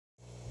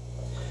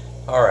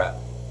Alright,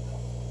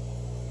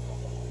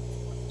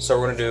 so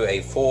we're going to do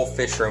a full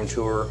fish room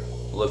tour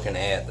looking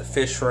at the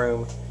fish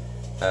room.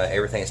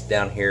 Everything's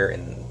down here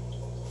in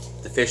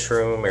the fish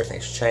room,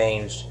 everything's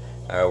changed.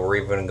 We're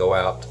even going to go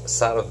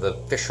outside of the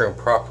fish room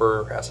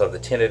proper, outside of the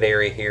tented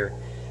area here,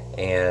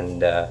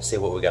 and see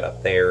what we got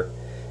up there,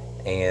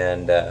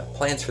 and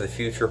plans for the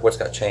future, what's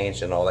got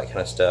changed and all that kind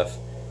of stuff.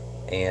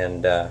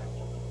 And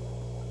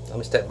let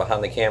me step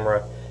behind the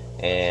camera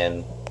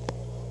and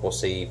we'll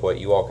see what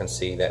you all can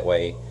see. That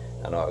way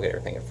I know I'll get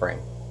everything in frame.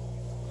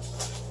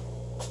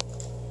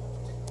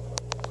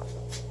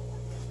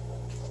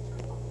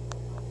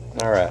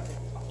 Alright,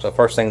 so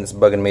first thing that's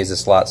bugging me is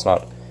this light's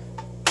not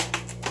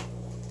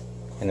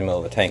in the middle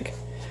of the tank.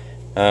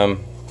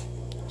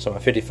 So my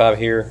 55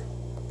 here,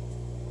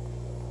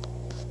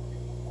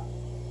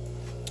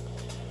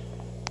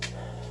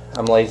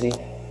 I'm lazy,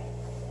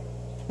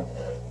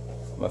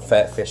 I'm a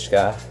fat fish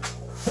guy,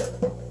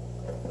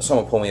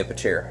 someone pull me up a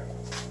chair.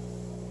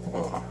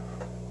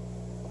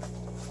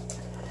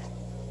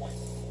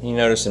 You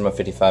notice in my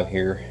 55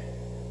 here,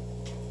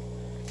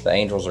 the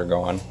angels are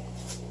gone.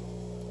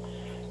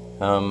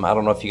 I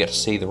don't know if you got to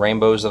see the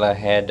rainbows that I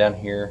had down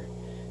here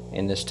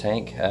in this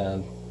tank.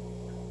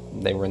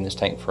 They were in this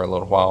tank for a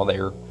little while.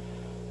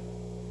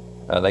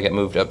 They got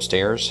moved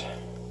upstairs.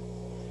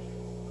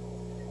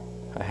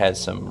 I had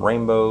some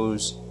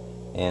rainbows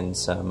and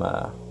some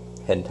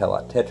head and tail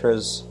light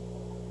tetras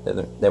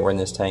that were in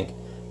this tank.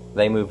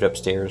 They moved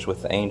upstairs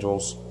with the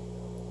angels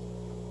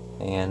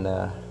and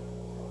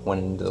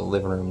went into the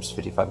living room's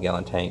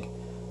 55-gallon tank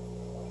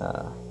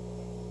for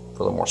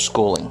a little more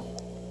schooling.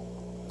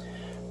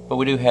 But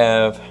we do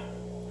have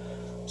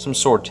some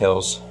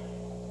swordtails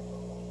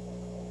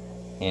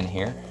in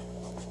here.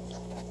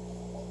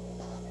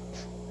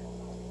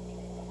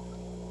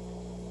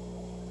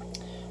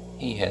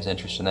 He has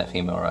interest in that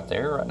female right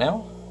there, right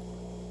now.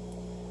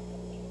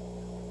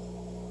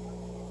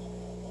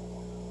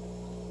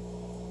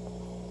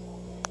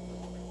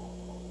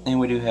 And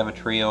we do have a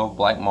trio of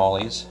black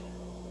mollies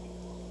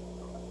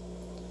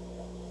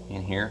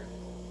in here.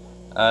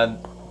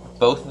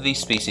 Both of these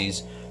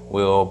species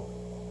will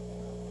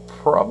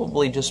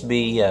probably just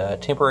be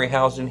temporary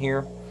housed in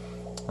here.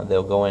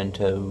 They'll go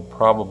into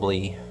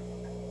probably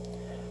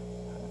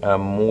a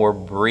more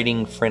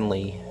breeding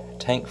friendly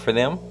tank for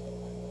them.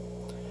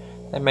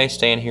 They may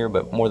stay in here,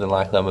 but more than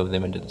likely I'll move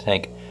them into the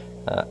tank,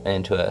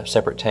 into a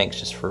separate tank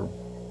just for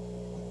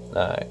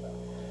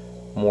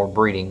more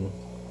breeding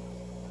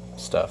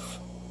stuff,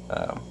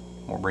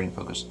 more breeding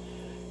focus.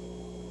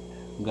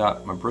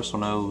 Got my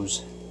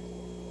bristlenose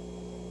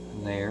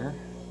there.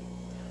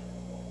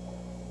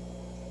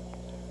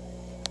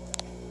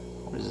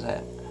 What is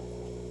that?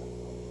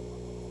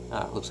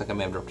 Looks like I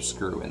may have dropped a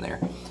screw in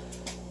there.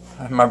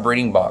 My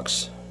breeding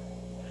box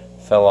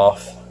fell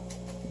off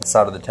the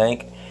side of the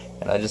tank,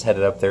 and I just had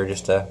it up there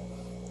just to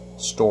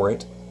store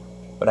it.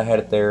 But I had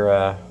it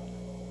there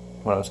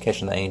when I was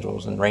catching the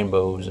angels and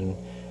rainbows and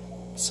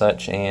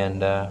such,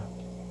 and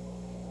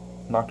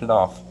knocked it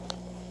off.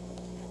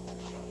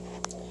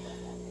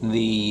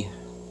 The,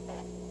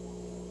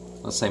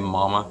 let's say,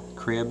 mama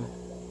crib.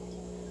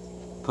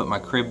 Put my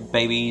crib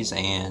babies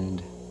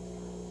and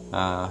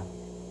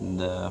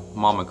the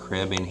mama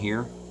crib in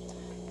here,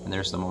 and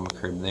there's the mama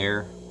crib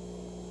there.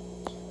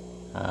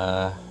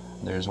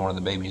 There's one of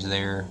the babies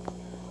there,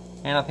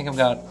 and I think I've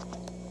got,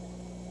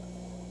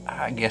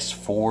 I guess,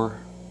 4.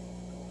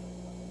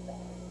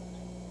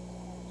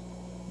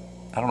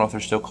 I don't know if they're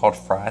still called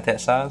fry at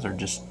that size or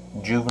just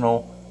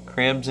juvenile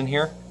cribs in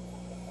here,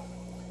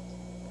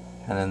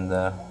 and then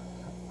the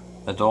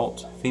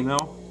adult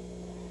female.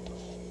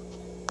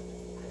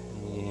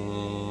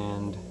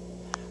 And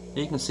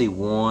you can see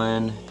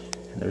one.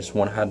 There's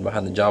one hiding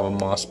behind the Java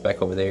moss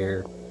back over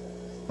there,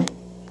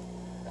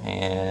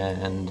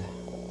 and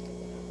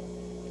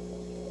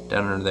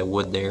down under that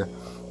wood there.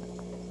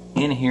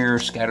 In here,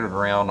 scattered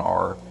around,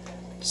 are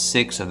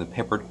 6 of the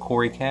peppered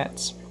Cory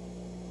cats.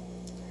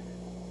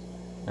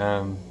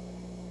 I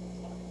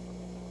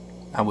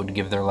would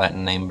give their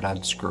Latin name, but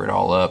I'd screw it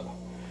all up.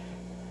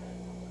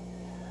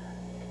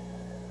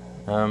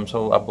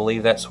 So I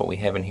believe that's what we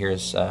have in here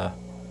is the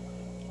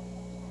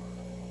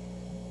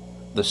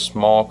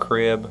small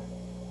crib.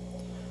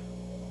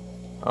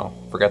 Oh,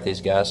 forgot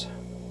these guys.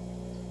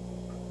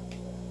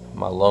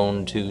 My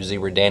lone 2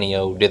 zebra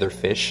danio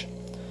ditherfish.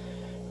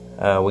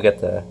 We got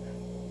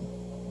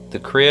the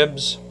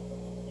cribs,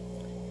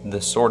 the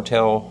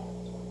swordtail,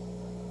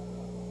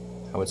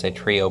 I would say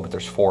trio, but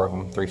there's 4 of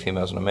them, 3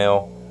 females and a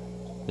male.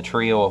 The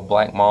trio of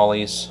black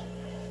mollies,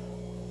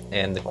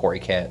 and the Cory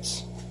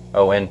cats.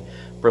 Oh, and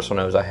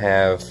bristlenose. I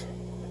have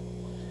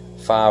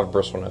 5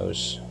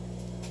 bristlenose,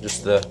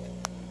 just the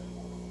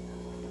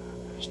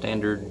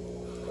standard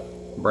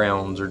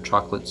browns or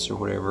chocolates or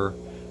whatever.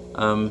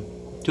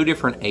 2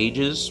 different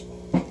ages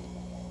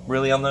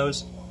really on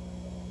those.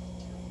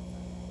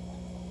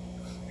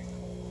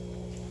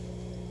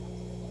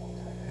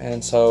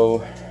 And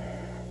so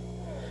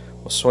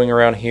we'll swing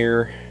around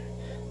here.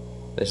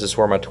 This is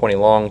where my 20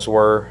 longs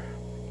were,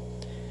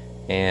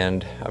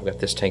 And I've got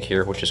this tank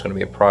here, which is going to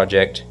be a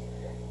project.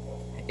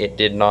 It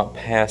did not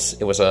pass.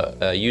 It was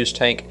a used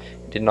tank.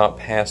 It did not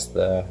pass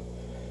the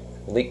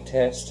leak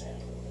test.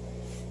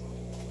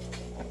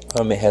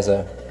 It has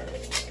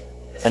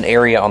an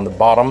area on the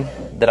bottom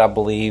that I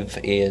believe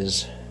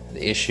is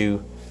the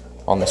issue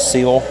on the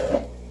seal.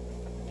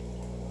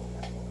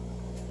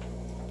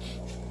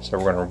 So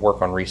we're going to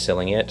work on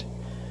resealing it.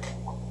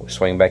 We'll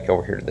swing back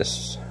over here to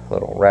this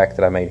little rack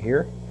that I made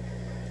here.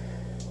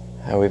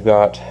 We've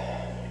got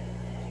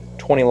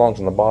 20 longs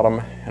on the bottom,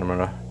 and I'm going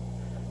to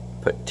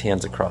put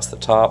 10s across the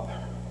top.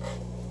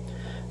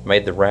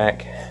 Made the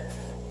rack,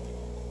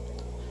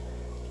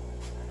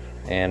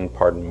 and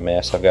pardon the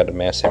mess, I've got a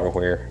mess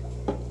everywhere.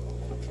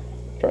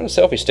 Trying a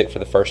selfie stick for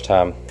the first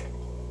time.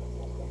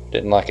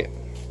 Didn't like it.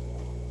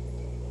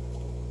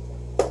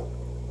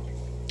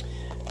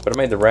 But I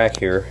made the rack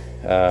here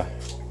out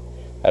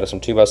of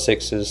some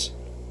 2x6s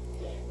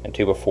and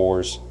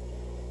 2x4s,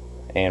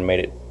 and made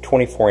it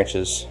 24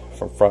 inches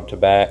from front to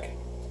back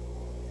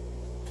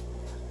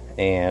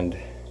and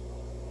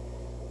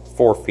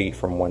 4 feet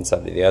from one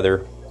side to the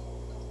other,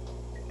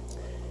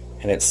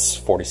 and it's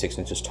 46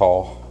 inches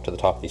tall to the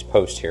top of these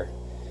posts here,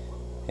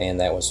 and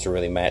that was to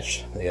really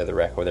match the other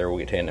rack over there. We'll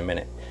get to in a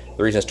minute.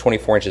 The reason it's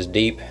 24 inches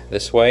deep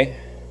this way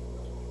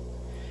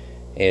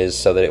is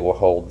so that it will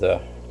hold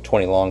the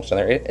 20 longs down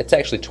there. It's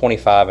actually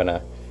 25 and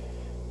a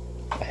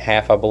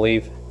half, I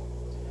believe.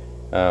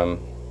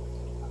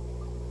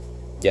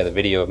 Yeah, the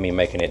video of me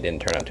making it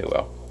didn't turn out too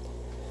well,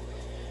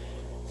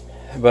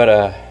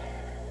 but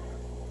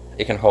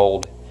it can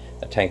hold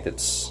a tank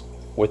that's,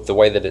 with the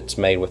way that it's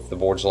made, with the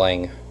boards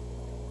laying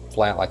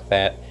flat like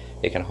that,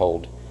 it can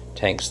hold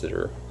tanks that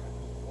are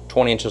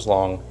 20 inches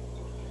long,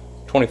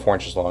 24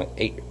 inches long,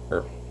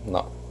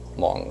 not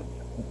long,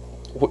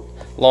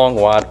 long,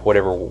 wide,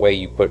 whatever way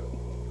you put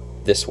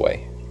this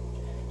way.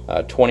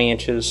 20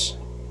 inches,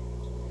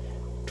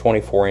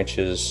 24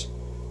 inches,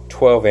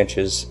 12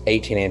 inches,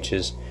 18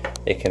 inches,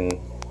 it can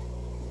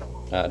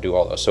do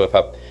all those. So if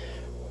I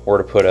were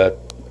to put a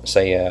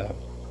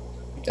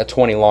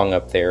 20 long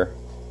up there,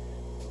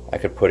 I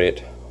could put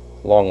it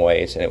long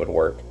ways and it would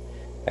work.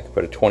 I could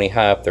put a 20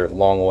 high up there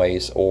long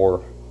ways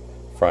or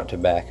front to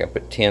back. I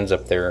put 10s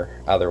up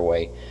there either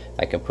way.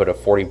 I can put a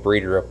 40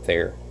 breeder up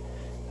there.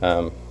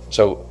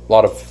 So a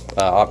lot of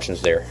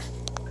options there.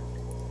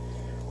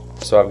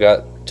 So I've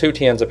got 2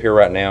 10s up here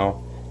right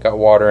now. Got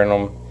water in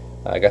them.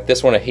 I got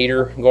this one a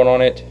heater going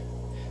on it.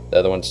 The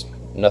other one's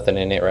nothing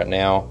in it right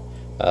now.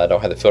 I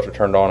don't have the filter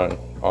turned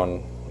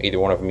on either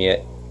one of them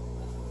yet.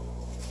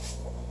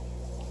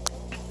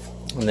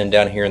 And then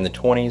down here in the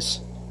 20s,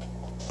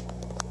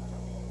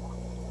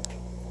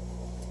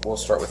 we'll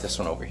start with this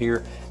one over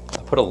here.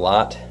 I put a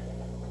lot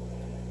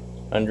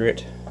under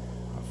it,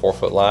 a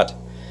 4-foot lot,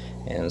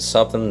 and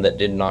something that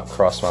did not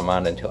cross my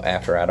mind until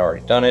after I'd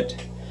already done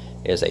it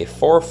is a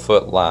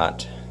 4-foot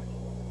lot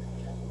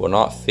will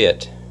not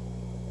fit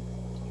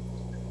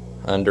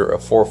under a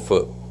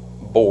 4-foot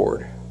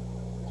board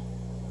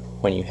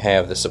when you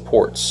have the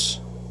supports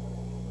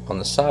on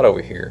the side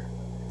over here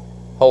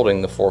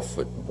holding the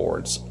 4-foot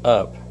boards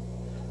up,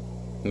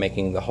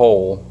 making the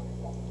hole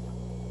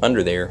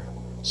under there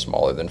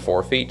smaller than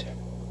 4 feet.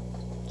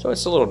 So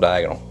it's a little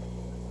diagonal,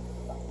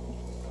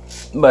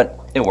 but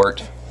it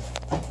worked.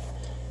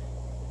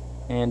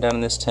 And down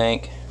in this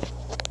tank,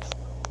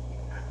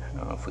 I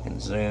don't know if we can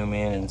zoom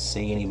in and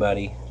see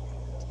anybody.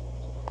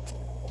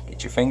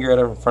 Get your finger out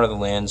in front of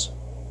the lens.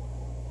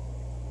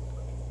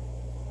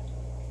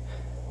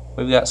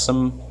 We've got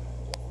some,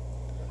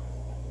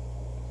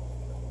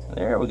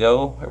 there we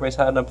go, everybody's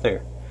hiding up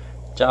there.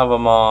 Java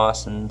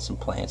moss and some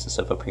plants and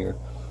stuff up here,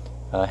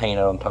 hanging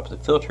out on top of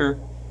the filter.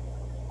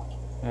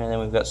 And then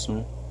we've got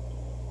some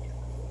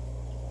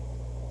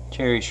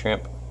cherry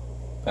shrimp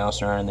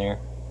bouncing around in there.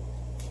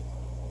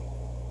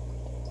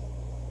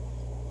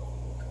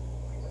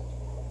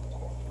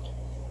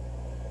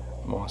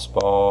 Moss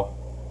ball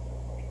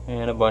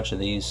and a bunch of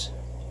these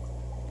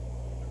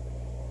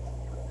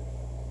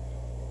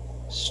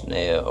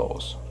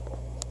snails.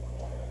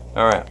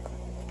 Alright,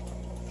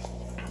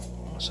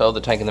 so the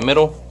tank in the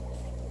middle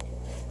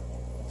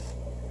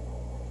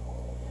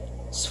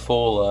is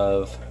full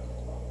of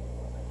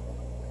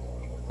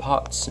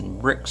pots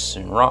and bricks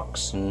and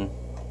rocks and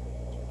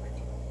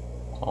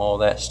all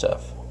that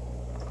stuff.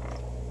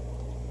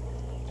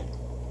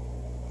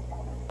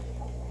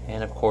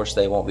 And of course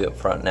they won't be up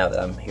front now that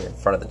I'm here in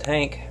front of the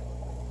tank,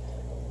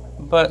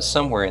 but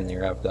somewhere in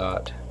there I've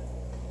got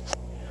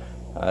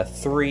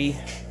 3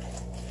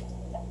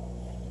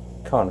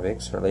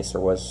 convicts, or at least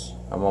there was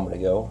a moment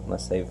ago,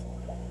 unless they've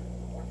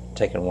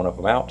taken one of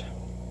them out.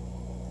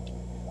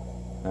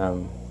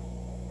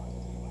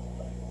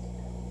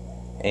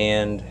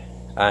 And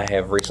I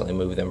have recently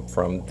moved them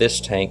from this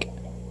tank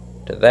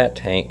to that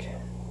tank,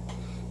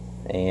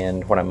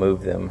 and when I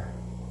moved them,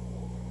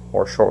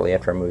 or shortly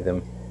after I moved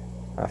them,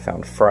 I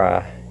found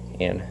fry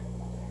in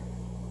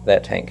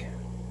that tank.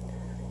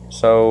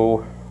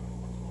 So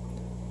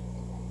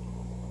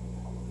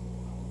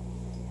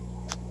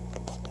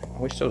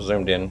we still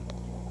zoomed in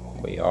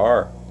We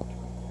are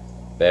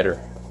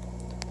better.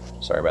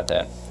 Sorry about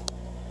that.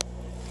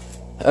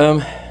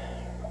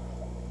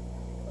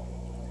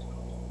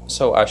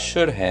 So I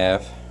should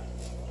have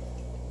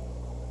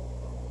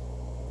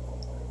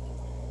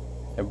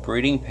a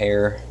breeding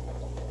pair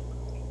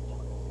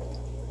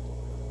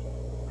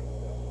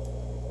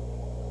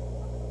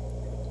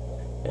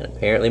and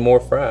apparently more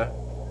fry. I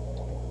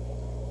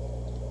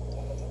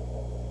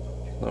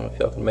don't know if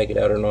y'all can make it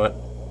out or not.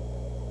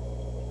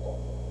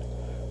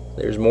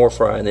 There's more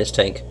fry in this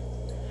tank.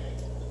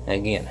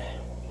 Again,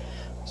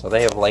 so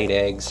they have laid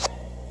eggs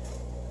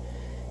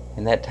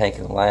in that tank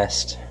in the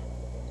last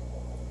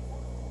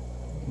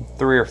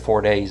 3 or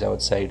 4 days, I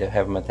would say, to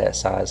have them at that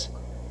size.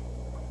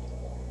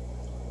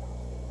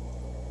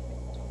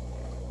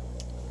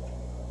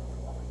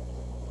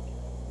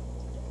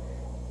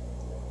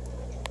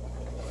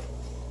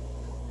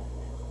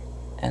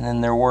 And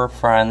then there were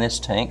fry in this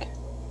tank.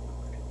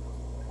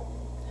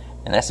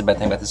 And that's the bad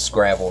thing about this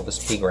gravel,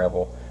 this pea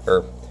gravel,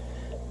 or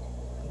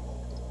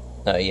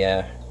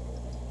yeah,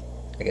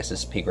 I guess this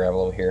is pea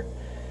gravel over here.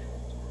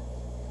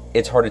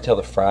 It's hard to tell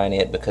the fry in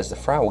it because the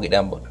fry will get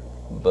down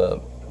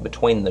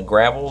between the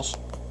gravels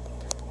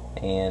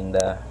and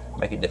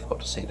make it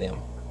difficult to see them.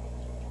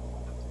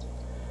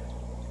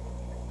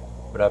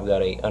 But I've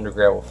got a under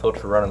gravel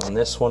filter running on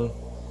this one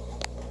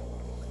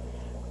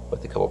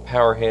with a couple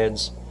power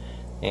heads,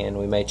 and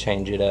we may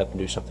change it up and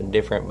do something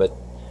different, but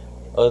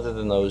other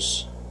than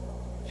those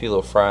few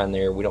little fry in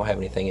there, we don't have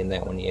anything in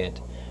that one yet.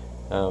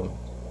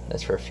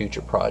 That's for a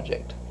future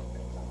project.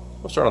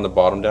 We'll start on the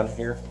bottom down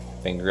here,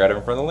 finger out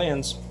in front of the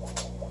lens.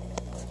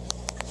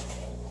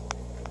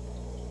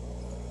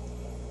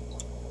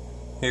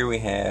 Here we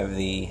have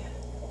the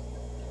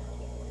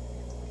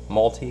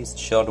Maltese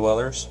shell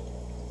dwellers.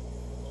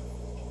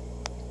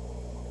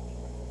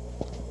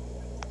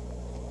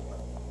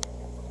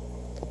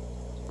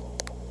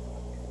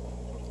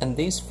 And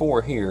these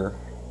 4 here,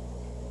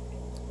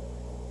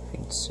 you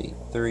can see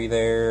 3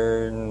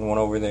 there and 1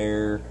 over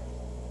there.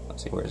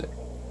 Let's see, where is it?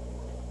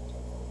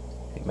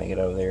 You can make it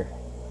over there.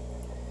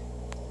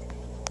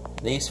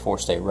 These 4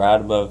 stay right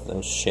above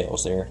those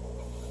shells there,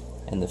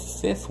 and the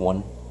 5th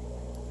one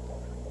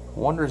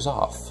wanders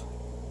off.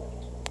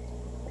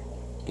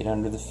 Get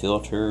under the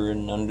filter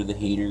and under the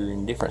heater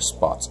in different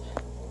spots.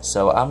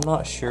 So I'm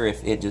not sure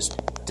if it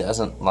just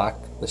doesn't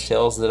like the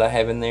shells that I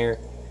have in there,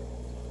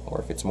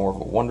 or if it's more of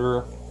a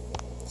wanderer.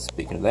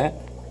 Speaking of that,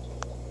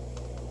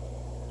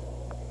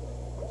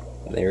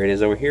 there it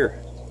is over here.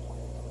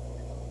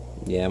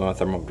 Yeah, my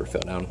thermometer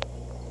fell down.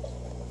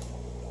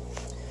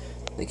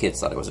 The kids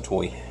thought it was a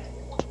toy.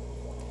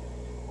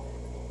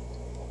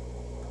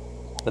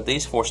 But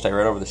these 4 stay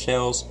right over the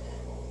shells.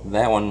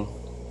 That one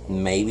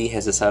maybe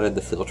has decided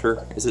the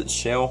filter is its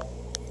shell.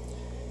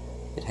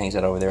 It hangs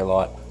out over there a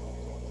lot.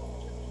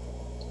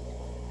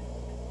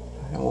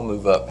 And we'll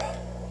move up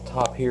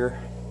top here.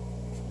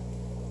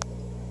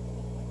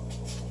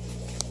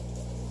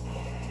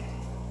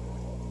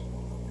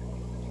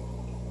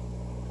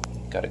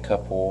 Got a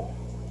couple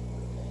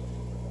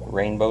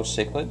rainbow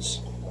cichlids.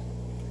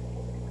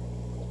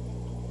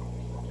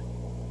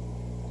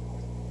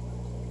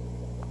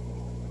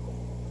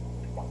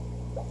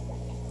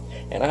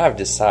 And I've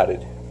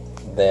decided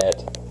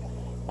that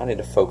I need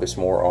to focus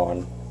more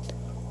on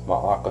my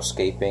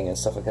aquascaping and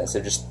stuff like that, instead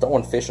of just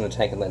throwing fish in the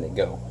tank and letting it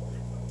go.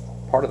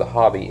 Part of the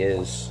hobby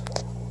is,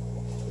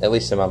 at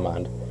least in my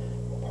mind,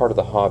 part of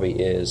the hobby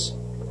is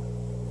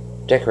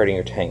decorating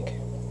your tank.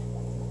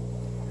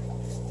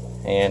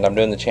 And I'm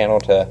doing the channel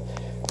to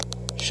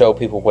show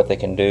people what they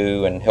can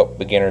do and help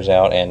beginners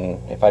out. And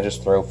if I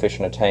just throw fish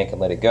in a tank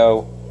and let it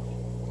go,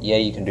 yeah,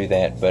 you can do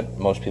that, but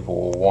most people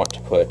will want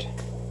to put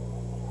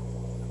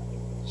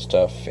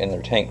stuff in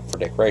their tank for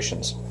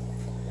decorations.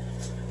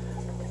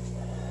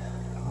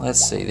 Let's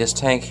see, this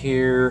tank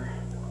here,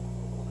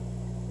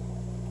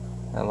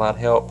 that might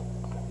help.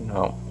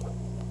 No.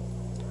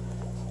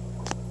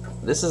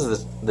 This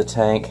is the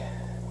tank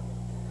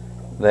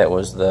that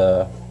was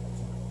the,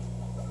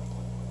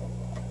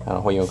 I don't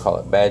know what you would call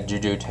it, bad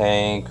juju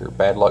tank or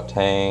bad luck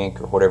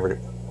tank or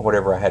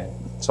whatever I had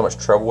so much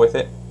trouble with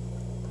it.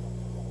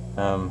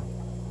 But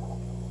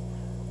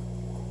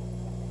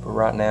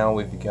right now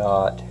we've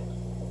got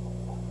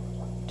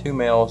 2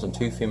 males and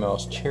 2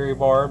 females cherry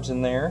barbs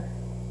in there.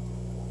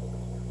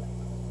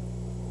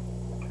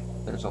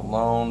 There's a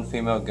lone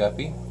female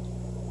guppy.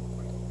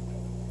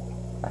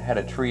 I had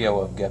a trio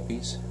of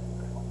guppies,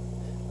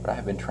 but I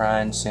have been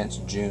trying since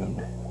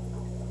June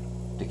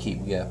to keep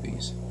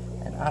guppies.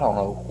 And I don't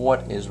know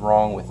what is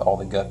wrong with all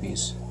the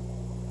guppies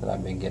that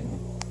I've been getting.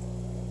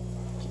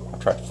 I've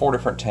tried 4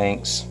 different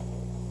tanks.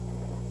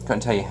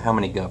 Couldn't tell you how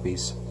many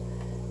guppies.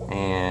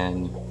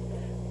 And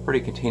pretty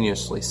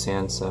continuously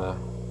since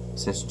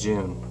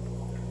June.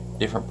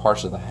 Different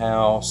parts of the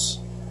house.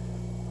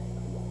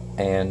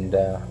 And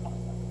I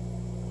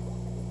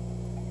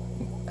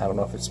don't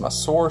know if it's my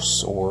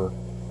source or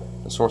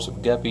the source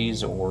of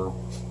guppies or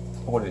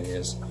what it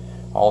is.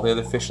 All the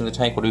other fish in the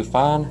tank will do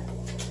fine,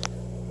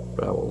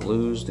 but I will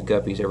lose the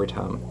guppies every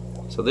time.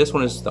 So this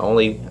one is the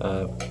only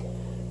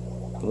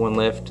one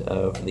left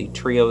of the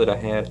trio that I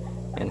had,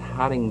 and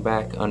hiding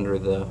back under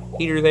the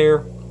heater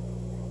there,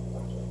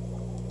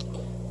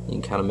 you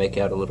can kind of make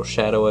out a little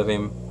shadow of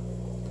him.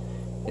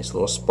 It's a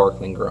little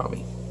sparkling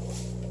gourami.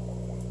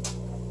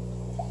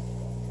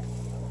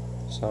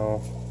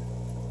 So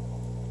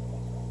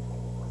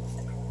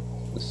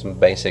this is some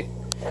basic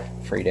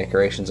free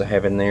decorations I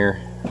have in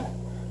there.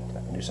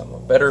 I can do something a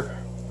little better.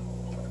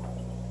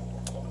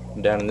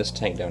 Down in this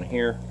tank down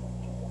here,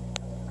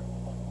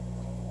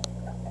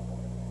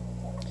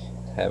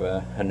 have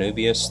a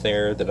Hanubius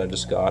there that I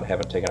just got.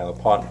 Haven't taken out of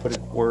the pot and put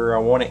it where I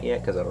want it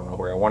yet because I don't know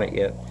where I want it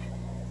yet.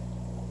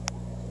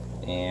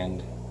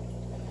 And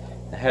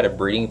I had a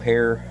breeding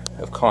pair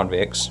of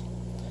convicts.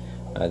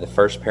 The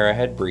first pair I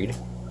had breed,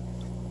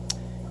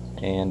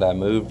 and I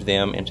moved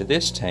them into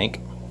this tank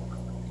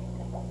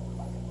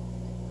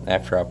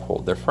after I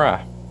pulled their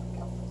fry.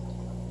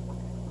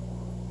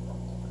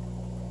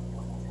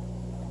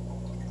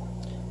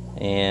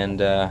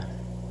 And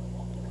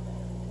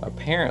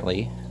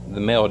apparently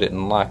the male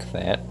didn't like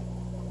that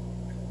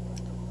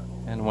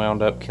and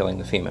wound up killing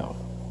the female.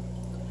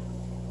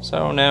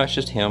 So now it's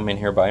just him in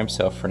here by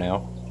himself for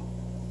now,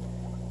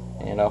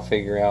 and I'll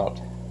figure out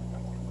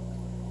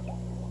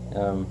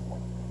I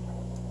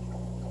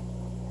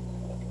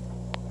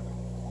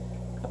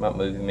might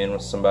move him in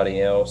with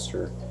somebody else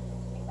or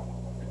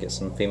get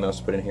some females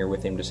to put in here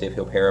with him to see if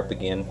he'll pair up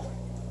again.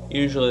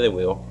 Usually they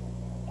will,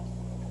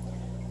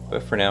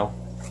 but for now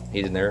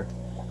he's in there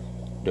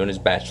doing his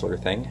bachelor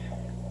thing.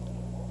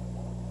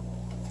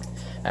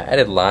 I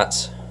added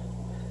lights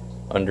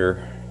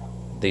under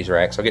these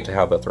racks. I'll get to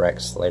how about the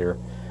racks later,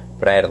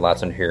 but I added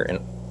lights under here,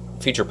 and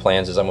future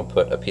plans is I'm going to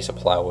put a piece of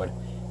plywood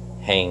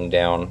hanging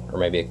down, or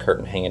maybe a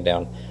curtain hanging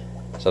down,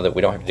 so that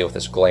we don't have to deal with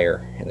this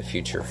glare in the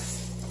future.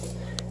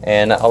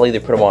 And I'll either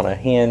put them on a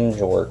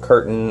hinge or a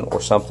curtain or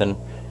something.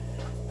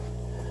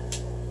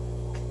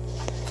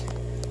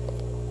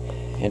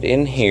 And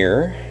in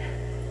here,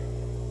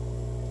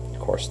 of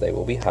course, they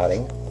will be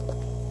hiding.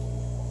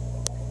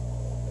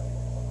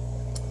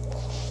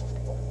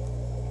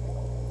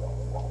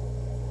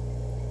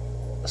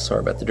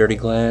 Sorry about the dirty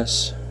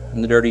glass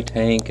and the dirty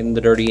tank and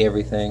the dirty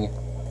everything.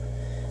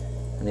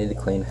 I need to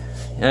clean.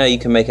 Now you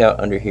can make out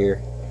under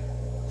here,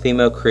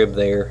 female crib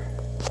there.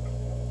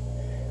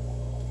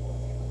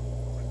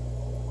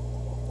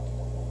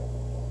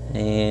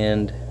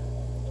 And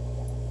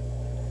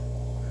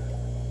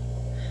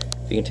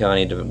if you can tell, I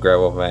need to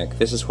gravel back.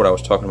 This is what I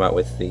was talking about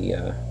with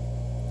the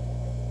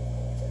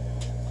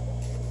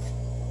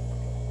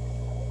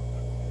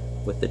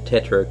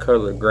tetra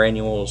color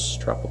granules,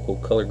 tropical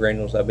color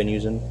granules I've been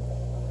using.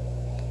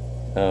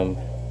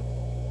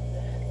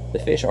 The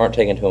fish aren't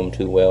taking to them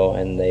too well,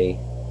 and they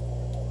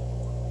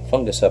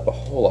fungus up a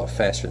whole lot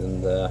faster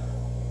than the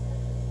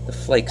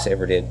flakes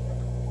ever did.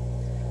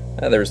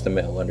 There's the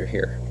male under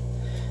here.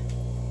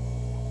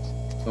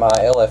 My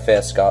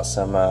LFS got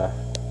some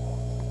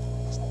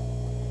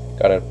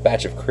got a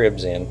batch of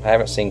cribs in. I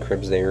haven't seen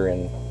cribs there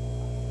in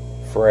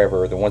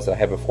forever. The ones that I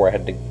had before, I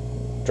had to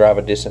drive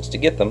a distance to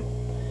get them.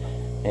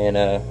 And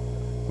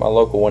my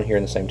local one here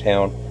in the same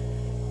town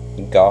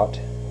got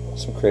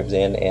some cribs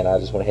in, and I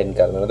just went ahead and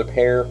got another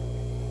pair,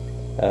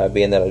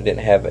 being that I didn't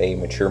have a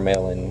mature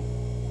male in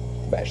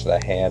the batch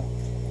that I had.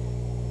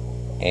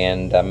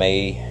 And I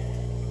may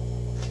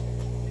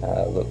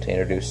look to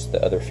introduce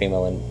the other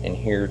female in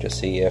here to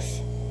see if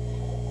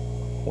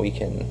we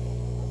can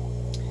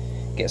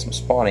get some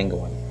spawning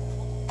going.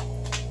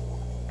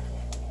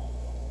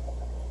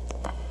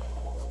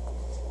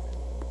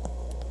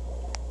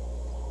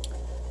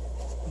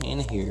 In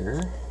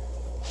here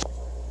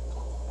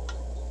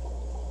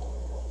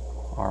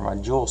are my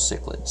jewel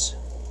cichlids.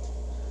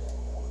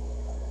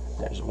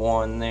 There's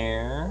one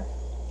there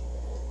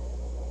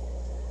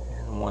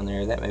and one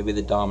there. That may be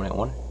the dominant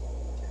one,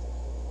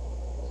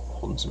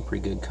 holding some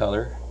pretty good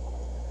color.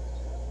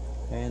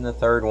 And the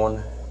third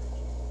one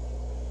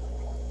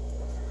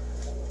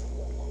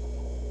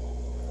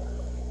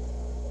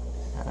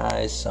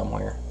is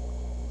somewhere.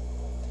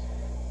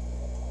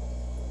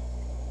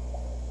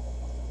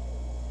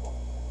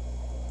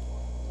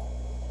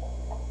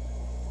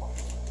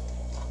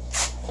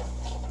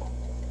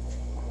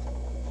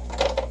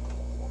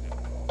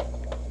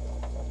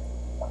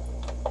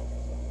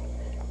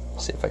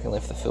 See if I can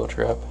lift the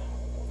filter up.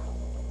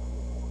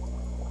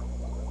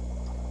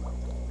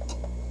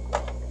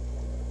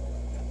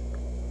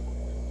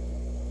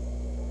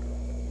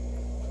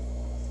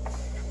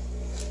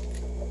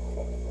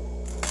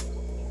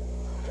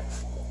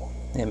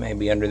 It may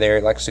be under there.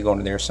 It likes to go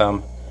under there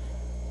some.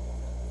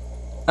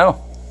 Oh,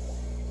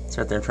 it's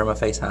right there in front of my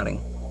face hiding.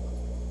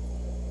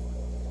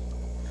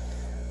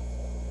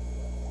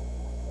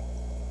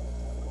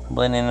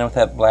 Blending in with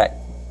that black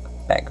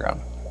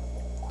background.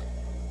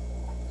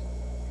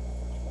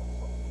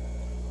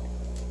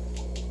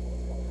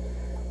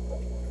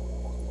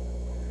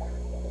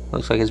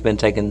 Looks like it's been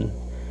taking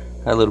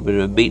a little bit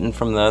of a beating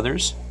from the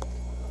others,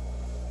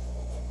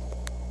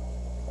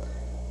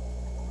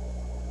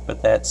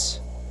 but that's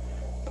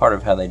part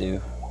of how they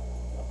do.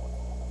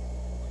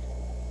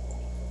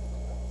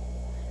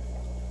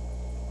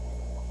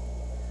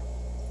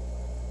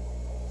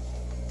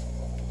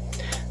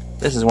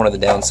 This is one of the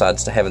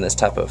downsides to having this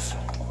type of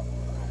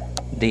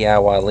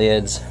DIY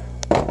lids.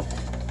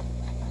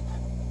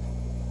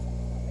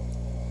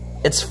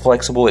 It's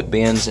flexible, it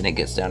bends, and it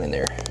gets down in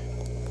there.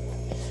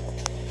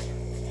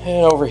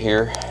 And over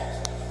here,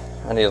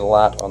 I need a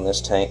light on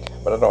this tank,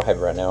 but I don't have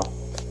it right now.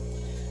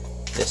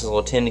 This is a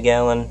little 10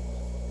 gallon.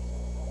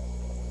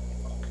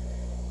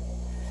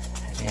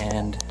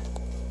 And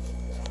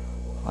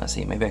let's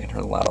see, maybe I can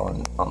turn the light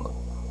on the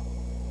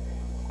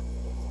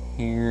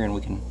here, and we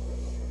can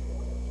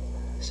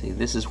see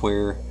this is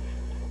where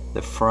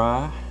the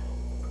fry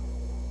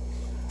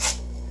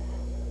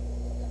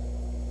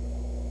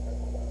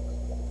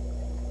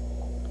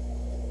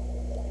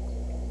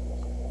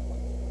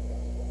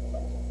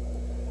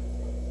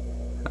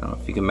I don't know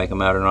if you can make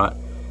them out or not.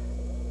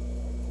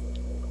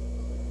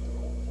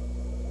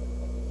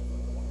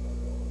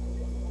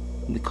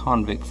 The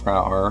convict fry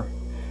are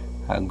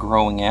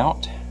growing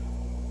out.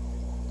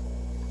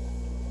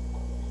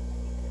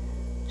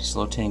 Just a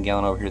little 10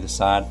 gallon over here to the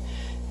side,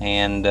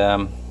 and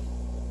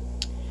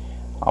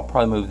I'll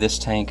probably move this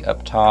tank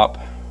up top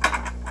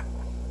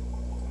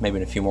maybe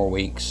in a few more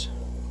weeks.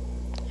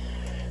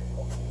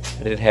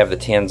 I did have the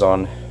tins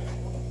on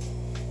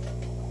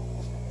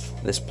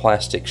this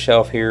plastic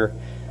shelf here.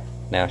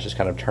 Now it's just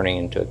kind of turning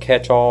into a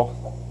catch-all.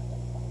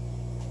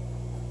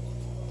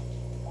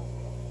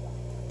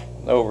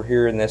 Over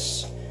here in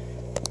this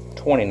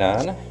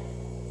 29,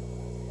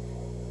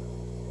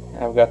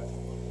 I've got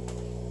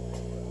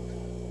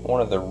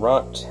one of the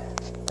runt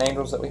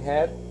angels that we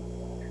had.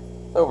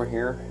 Over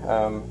here,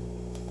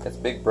 it's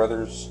Big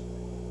Brothers.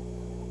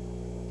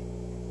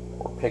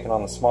 We're picking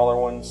on the smaller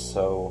ones,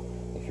 so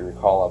if you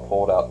recall, I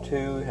pulled out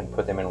two and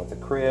put them in with the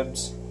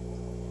cribs,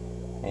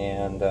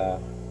 and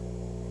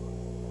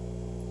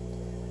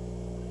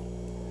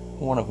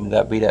one of them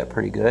got beat up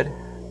pretty good.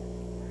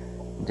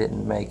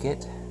 Didn't make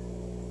it.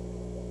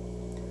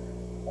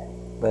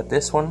 But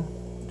this one,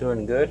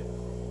 doing good.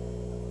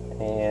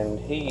 And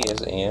he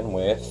is in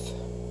with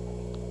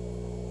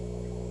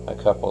a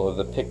couple of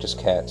the Pictus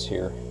cats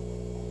here.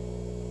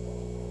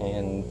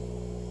 And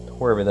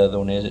wherever the other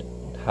one is, it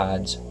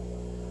hides.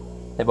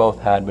 They both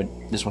hide, but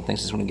this one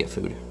thinks it's going to get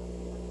food.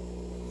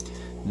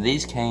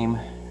 These came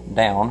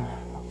down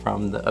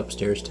from the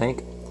upstairs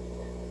tank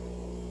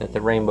that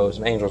the rainbows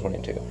and angels went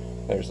into.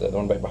 There's the other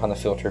one back behind the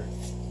filter.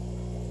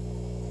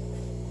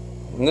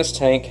 And this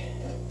tank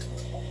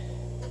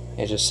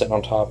is just sitting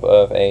on top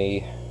of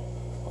a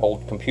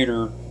old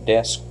computer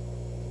desk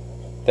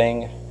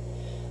thing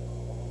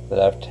that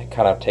I've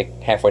kind of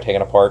halfway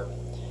taken apart.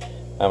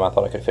 I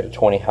thought I could fit a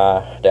 20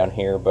 high down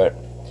here, but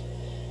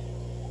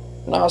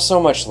not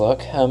so much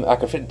luck. I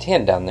could fit a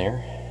 10 down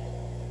there,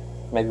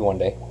 maybe one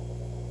day,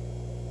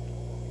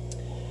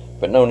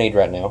 but no need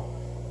right now.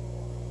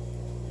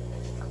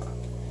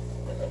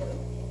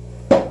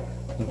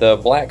 The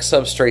black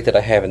substrate that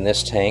I have in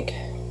this tank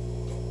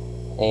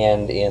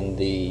and in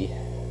the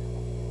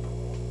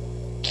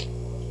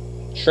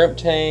shrimp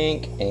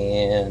tank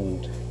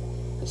and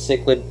the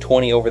cichlid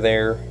 20 over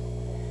there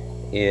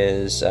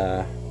is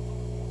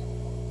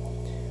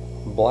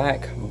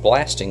black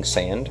blasting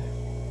sand.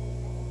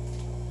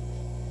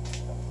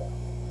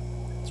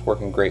 It's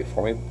working great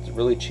for me. It's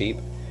really cheap.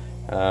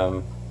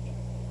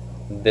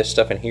 This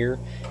stuff in here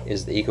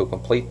is the Eco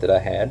Complete that I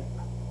had.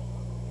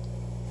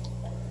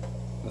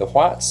 The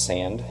white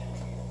sand,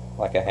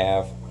 like I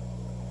have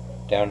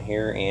down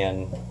here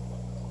in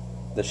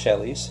the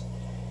Shellys,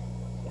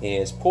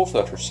 is pool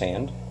filter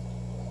sand.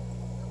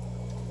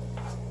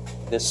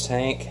 This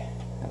tank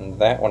and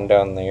that one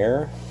down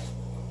there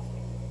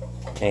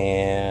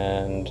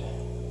and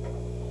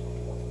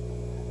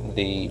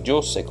the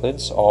jewel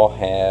cichlids all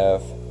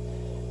have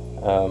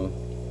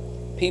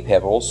pea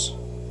pebbles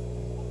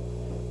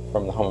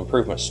from the home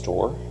improvement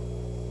store.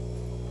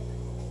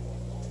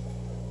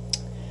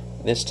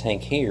 This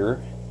tank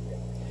here,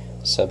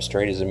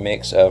 substrate, is a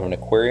mix of an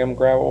aquarium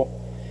gravel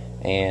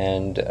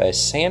and a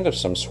sand of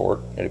some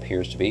sort, it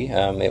appears to be.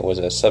 It was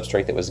a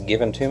substrate that was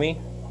given to me,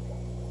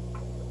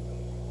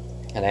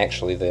 and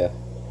actually the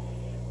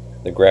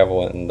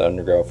gravel and the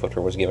undergravel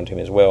filter was given to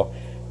me as well,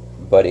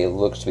 but it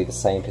looks to be the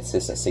same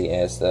consistency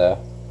as the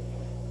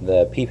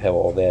pea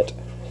pebble that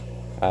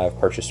I've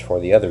purchased for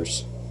the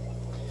others.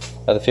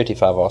 The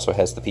 55 also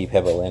has the pea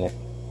pebble in it.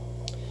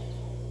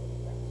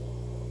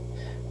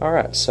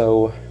 Alright,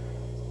 so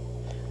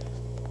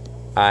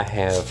I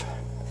have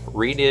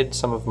redid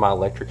some of my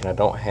electric, and I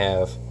don't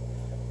have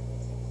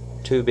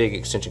two big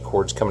extension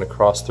cords coming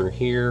across through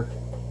here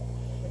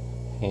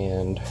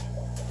and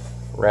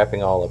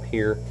wrapping all up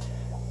here.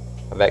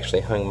 I've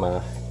actually hung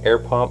my air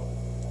pump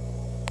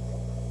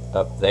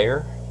up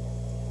there,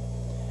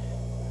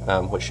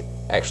 which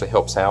actually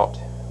helps out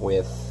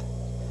with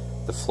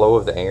the flow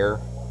of the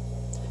air.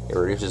 It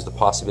reduces the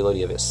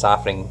possibility of it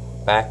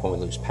siphoning back when we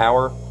lose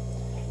power,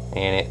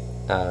 and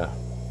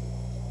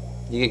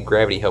you get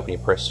gravity helping you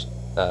push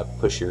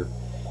your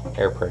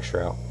air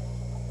pressure out.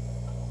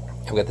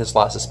 I've got this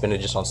light suspended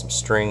just on some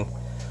string.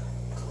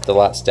 The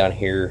light's down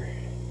here.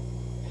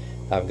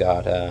 I've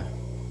got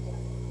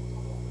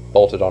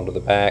bolted onto the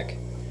back.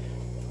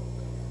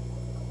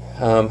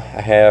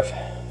 I have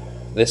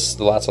the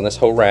lights on this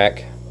whole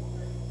rack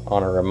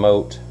on a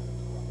remote,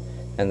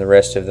 and the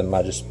rest of them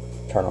I just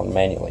turn on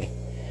manually.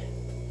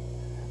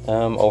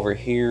 Over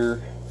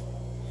here,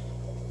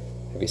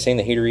 have you seen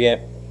the heater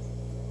yet?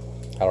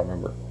 I don't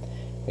remember.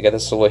 I got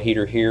this little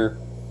heater here,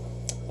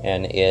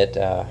 and it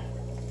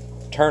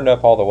turned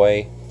up all the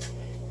way.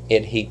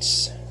 It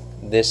heats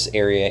this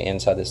area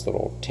inside this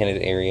little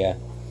tinted area.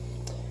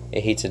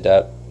 It heats it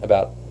up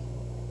about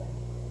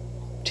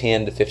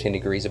 10 to 15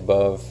 degrees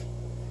above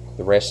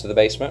the rest of the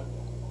basement.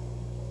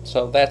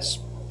 So that's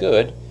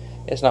good.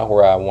 It's not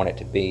where I want it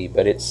to be,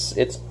 but it's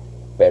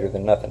better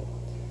than nothing.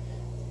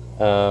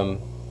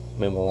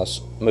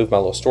 Move my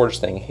little storage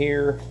thing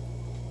here,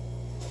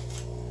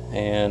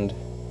 and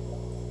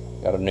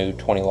got a new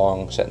 20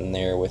 long sitting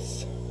there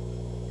with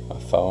my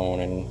phone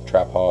and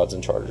tripods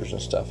and chargers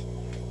and stuff.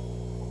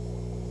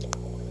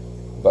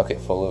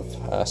 Bucket full of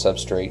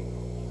substrate,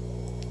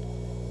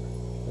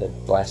 the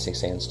blasting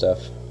sand stuff.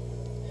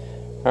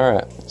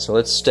 Alright, so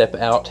let's step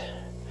out.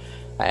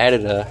 I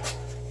added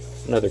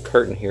another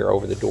curtain here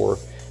over the door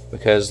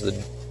because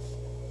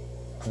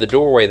the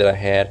doorway that I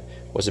had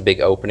was a big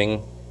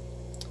opening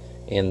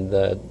in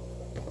the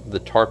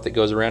tarp that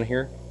goes around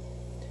here.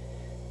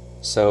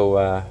 So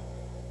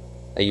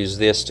I use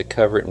this to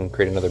cover it and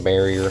create another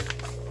barrier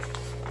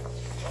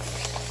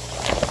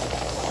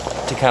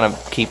to kind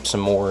of keep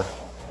some more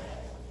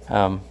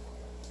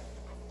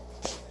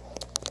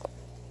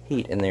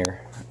heat in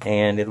there.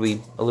 And it'll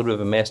be a little bit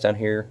of a mess down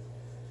here,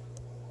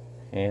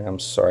 and I'm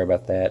sorry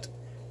about that.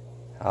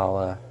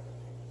 I'll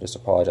just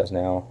apologize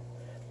now.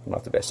 I'm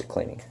not the best at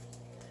cleaning.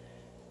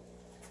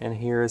 And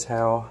here is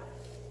how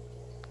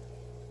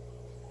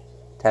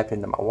I tap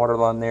into my water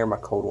line there, my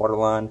cold water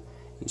line.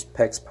 Use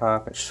PEX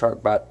pipe and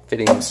shark bite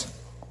fittings.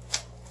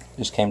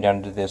 Just came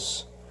down to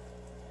this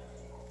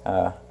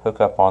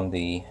hook up on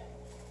the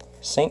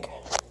sink,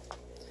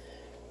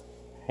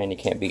 and you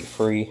can't beat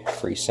free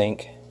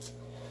sink.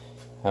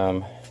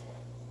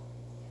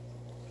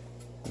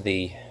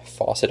 The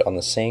faucet on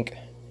the sink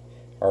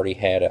already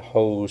had a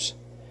hose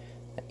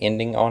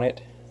ending on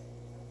it.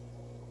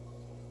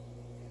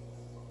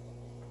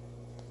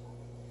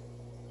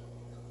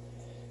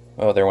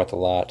 Oh, there went the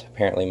light.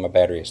 Apparently my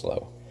battery is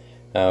low.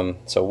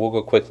 So we'll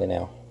go quickly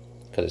now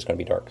because it's going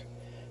to be dark.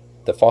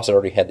 The faucet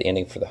already had the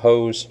ending for the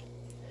hose.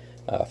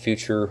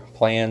 Future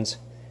plans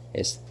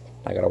is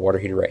I got a water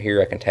heater right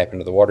here. I can tap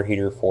into the water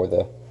heater for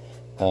the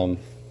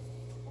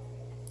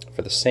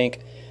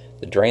sink.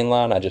 The drain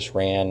line I just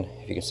ran,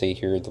 if you can see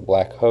here, the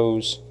black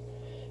hose,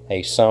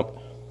 a sump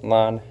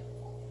line.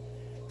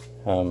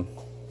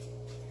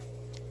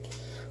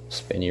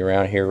 Spin you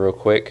around here real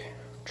quick.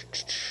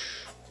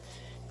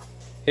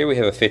 Here we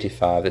have a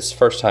 55. This is the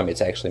first time it's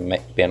actually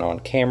been on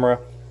camera,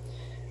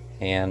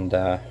 and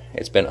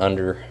it's been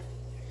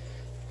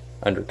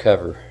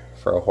undercover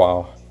for a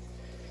while.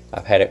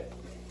 I've had it,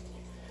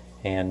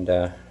 and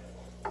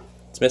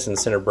it's missing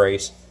the center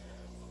brace,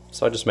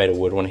 so I just made a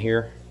wood one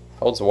here.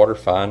 Holds the water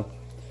fine.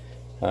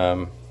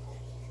 Got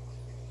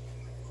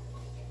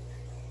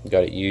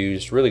it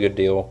used, really good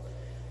deal.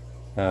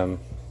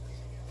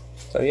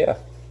 So yeah,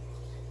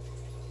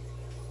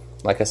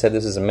 like I said,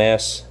 this is a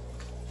mess,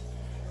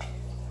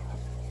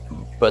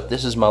 but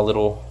this is my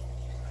little,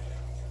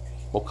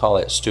 we'll call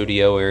it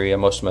studio area.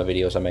 Most of my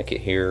videos I make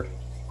it here.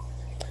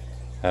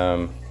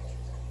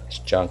 It's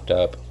junked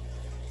up.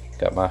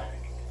 Got my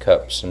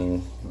cups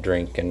and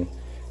drink and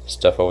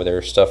stuff over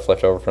there. Stuff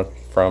left over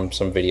from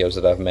some videos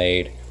that I've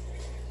made.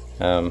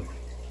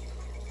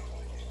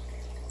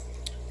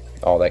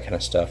 All that kind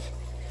of stuff.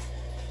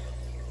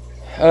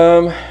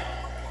 And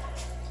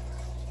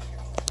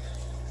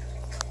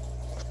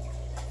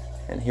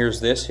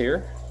here's this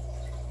here.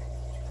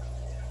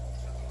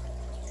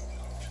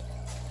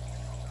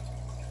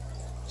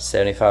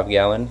 $75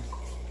 gallon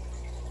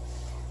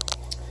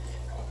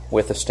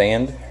with a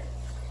stand.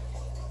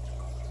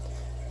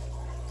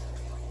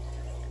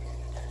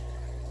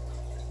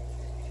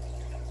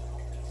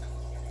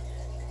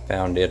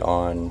 Found it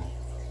on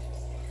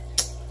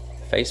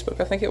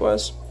Facebook, I think it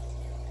was.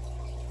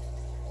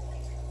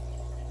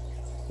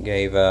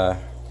 Gave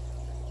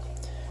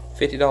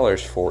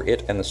 $50 for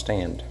it and the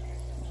stand.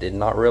 Did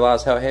not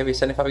realize how heavy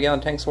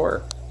 75-gallon tanks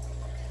were.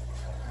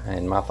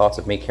 And my thoughts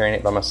of me carrying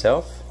it by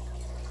myself,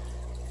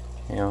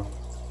 you know,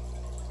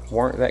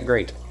 weren't that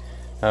great.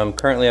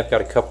 Currently I've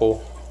got a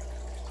couple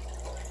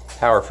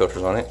power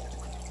filters on it.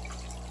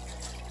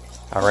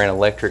 I ran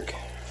electric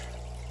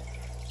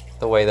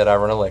the way that I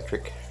run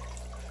electric,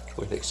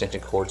 with extension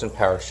cords and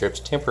power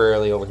strips,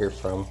 temporarily over here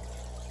from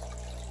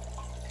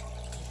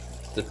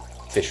the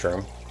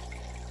Fishroom.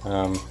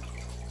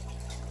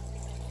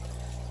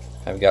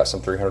 I've got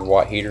some 300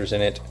 watt heaters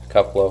in it, a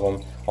couple of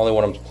them. Only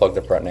one of them's plugged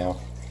up right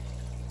now,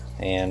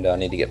 and I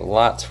need to get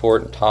lights for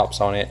it and tops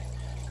on it.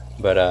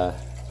 But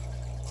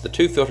the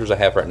two filters I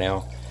have right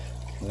now,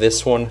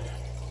 this one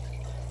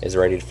is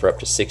rated for up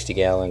to 60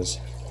 gallons.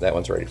 That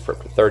one's rated for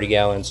up to 30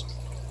 gallons.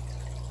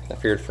 I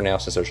figured for now,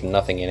 since there's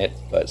nothing in it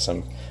but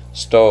some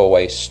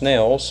stowaway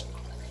snails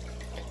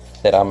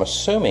that I'm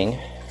assuming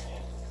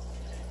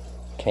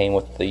came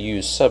with the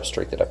used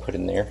substrate that I put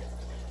in there.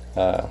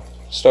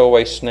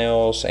 Stowaway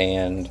snails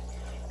and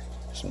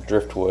some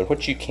driftwood,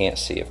 which you can't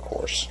see, of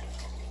course.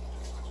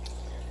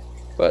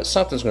 But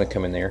something's going to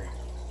come in there.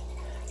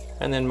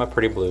 And then my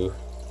pretty blue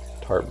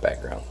tarp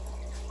background.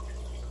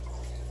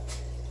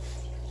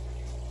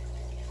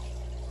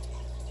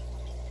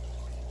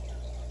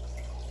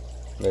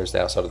 There's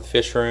the outside of the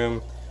fish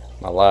room,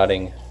 my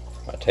lighting,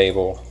 my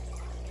table,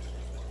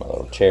 my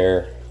little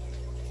chair.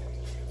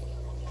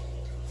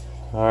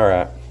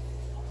 Alright.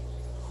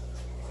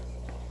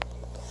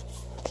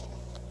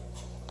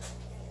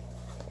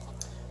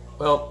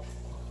 Well,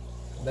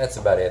 that's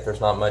about it.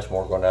 There's not much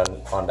more going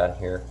on down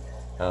here.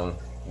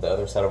 The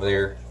other side over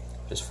there,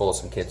 just full of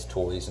some kids'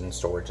 toys and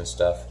storage and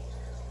stuff.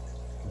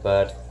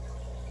 But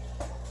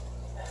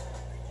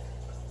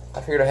I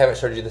figured I haven't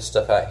showed you this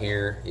stuff out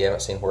here. You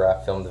haven't seen where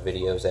I filmed the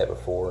videos at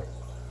before.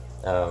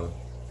 I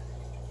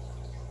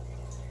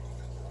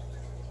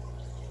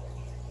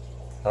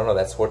don't know,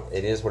 that's what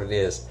it is.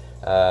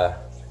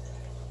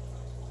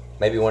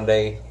 Maybe one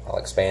day I'll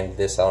expand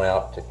this on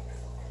out to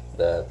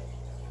the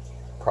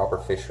proper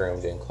fish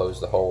room to enclose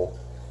the whole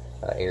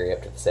area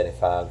up to the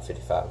 75,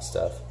 55 and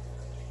stuff.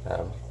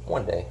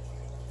 One day.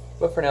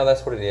 But for now,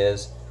 that's what it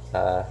is.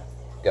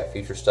 Got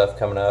future stuff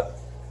coming up,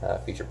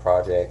 future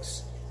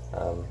projects.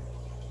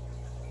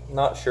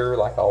 Not sure,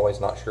 like always,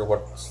 not sure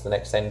what's the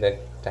next thing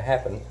to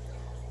happen,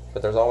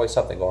 but there's always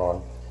something going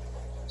on.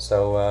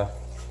 So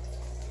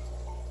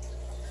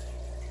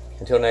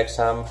until next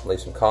time, leave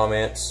some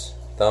comments,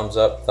 thumbs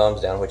up,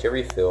 thumbs down, whichever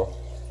you feel.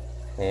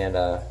 And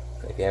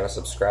if you haven't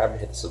subscribed,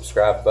 hit the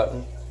subscribe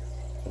button,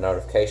 the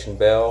notification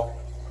bell,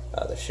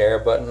 the share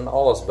button,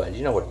 all those buttons.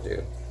 You know what to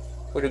do.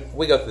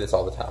 We go through this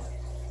all the time.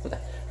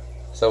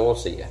 So we'll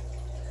see you.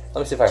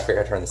 Let me see if I can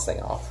figure out how to turn this thing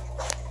off.